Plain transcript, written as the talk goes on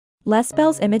Les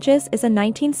Belles Images is a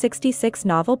 1966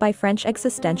 novel by French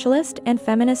existentialist and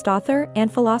feminist author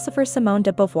and philosopher Simone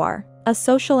de Beauvoir. A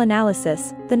social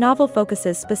analysis, the novel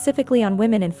focuses specifically on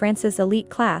women in France's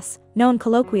elite class, known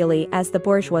colloquially as the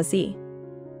bourgeoisie.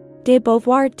 De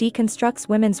Beauvoir deconstructs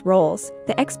women's roles,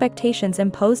 the expectations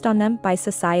imposed on them by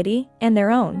society, and their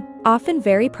own, often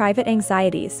very private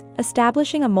anxieties,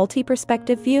 establishing a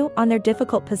multi-perspective view on their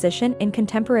difficult position in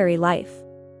contemporary life.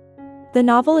 The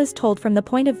novel is told from the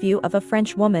point of view of a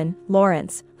French woman,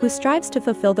 Laurence, who strives to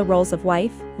fulfill the roles of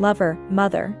wife, lover,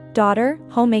 mother, daughter,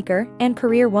 homemaker, and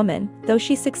career woman. Though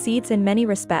she succeeds in many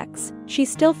respects, she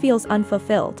still feels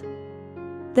unfulfilled.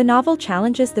 The novel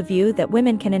challenges the view that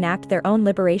women can enact their own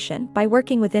liberation by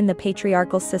working within the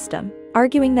patriarchal system,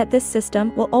 arguing that this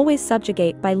system will always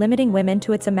subjugate by limiting women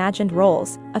to its imagined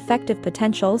roles, affective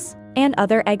potentials, and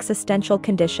other existential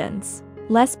conditions.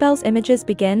 Les Belles Images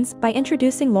begins by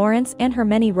introducing Laurence and her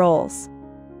many roles.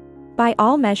 By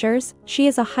all measures, she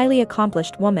is a highly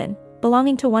accomplished woman,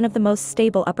 belonging to one of the most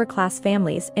stable upper-class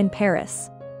families in Paris.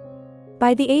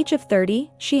 By the age of 30,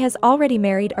 she has already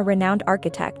married a renowned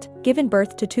architect, given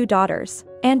birth to 2 daughters,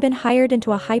 and been hired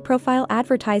into a high-profile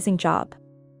advertising job.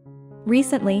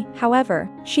 Recently, however,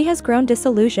 she has grown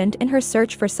disillusioned in her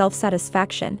search for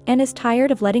self-satisfaction and is tired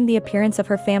of letting the appearance of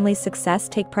her family's success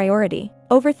take priority,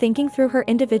 overthinking through her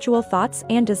individual thoughts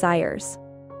and desires.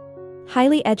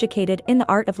 Highly educated in the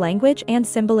art of language and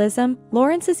symbolism,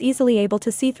 Laurence is easily able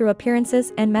to see through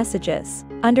appearances and messages,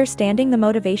 understanding the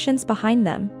motivations behind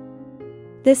them.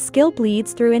 This skill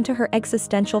bleeds through into her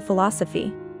existential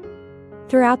philosophy.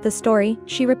 Throughout the story,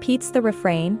 she repeats the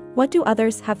refrain, "What do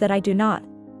others have that I do not?"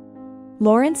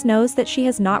 Laurence knows that she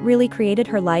has not really created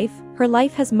her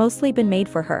life has mostly been made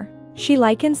for her. She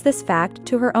likens this fact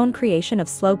to her own creation of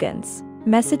slogans,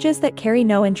 messages that carry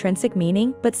no intrinsic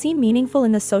meaning but seem meaningful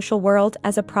in the social world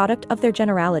as a product of their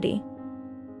generality.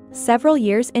 Several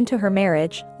years into her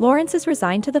marriage, Laurence is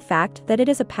resigned to the fact that it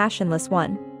is a passionless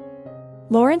one.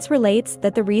 Laurence relates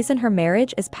that the reason her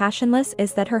marriage is passionless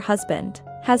is that her husband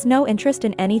has no interest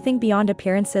in anything beyond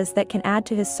appearances that can add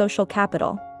to his social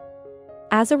capital.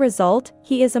 As a result,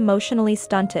 he is emotionally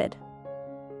stunted.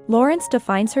 Laurence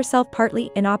defines herself partly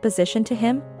in opposition to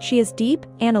him. She is deep,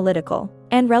 analytical,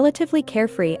 and relatively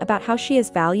carefree about how she is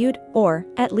valued, or,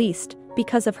 at least,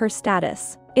 because of her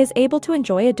status, is able to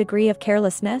enjoy a degree of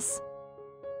carelessness.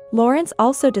 Laurence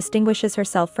also distinguishes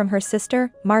herself from her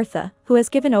sister, Martha, who has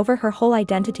given over her whole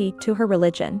identity to her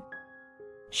religion.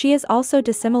 She is also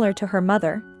dissimilar to her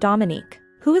mother, Dominique,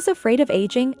 who is afraid of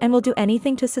aging and will do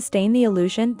anything to sustain the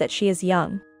illusion that she is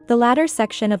young. The latter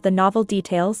section of the novel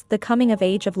details the coming of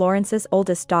age of Laurence's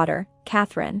oldest daughter,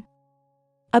 Catherine.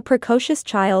 A precocious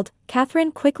child,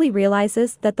 Catherine quickly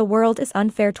realizes that the world is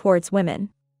unfair towards women.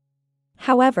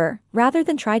 However, rather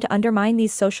than try to undermine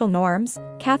these social norms,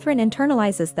 Catherine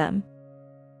internalizes them.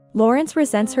 Laurence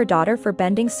resents her daughter for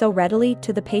bending so readily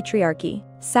to the patriarchy,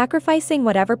 sacrificing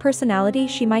whatever personality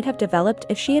she might have developed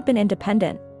if she had been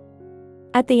independent.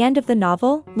 At the end of the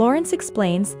novel, Laurence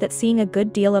explains that seeing a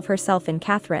good deal of herself in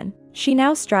Catherine, she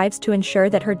now strives to ensure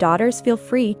that her daughters feel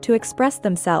free to express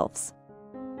themselves.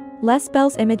 Les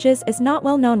Belles Images is not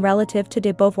well known relative to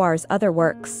de Beauvoir's other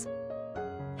works.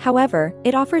 However,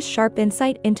 it offers sharp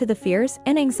insight into the fears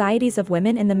and anxieties of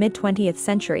women in the mid-20th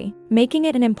century, making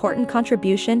it an important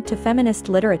contribution to feminist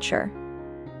literature.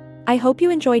 I hope you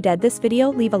enjoyed this video.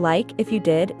 Leave a like if you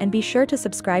did and be sure to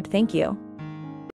subscribe. Thank you.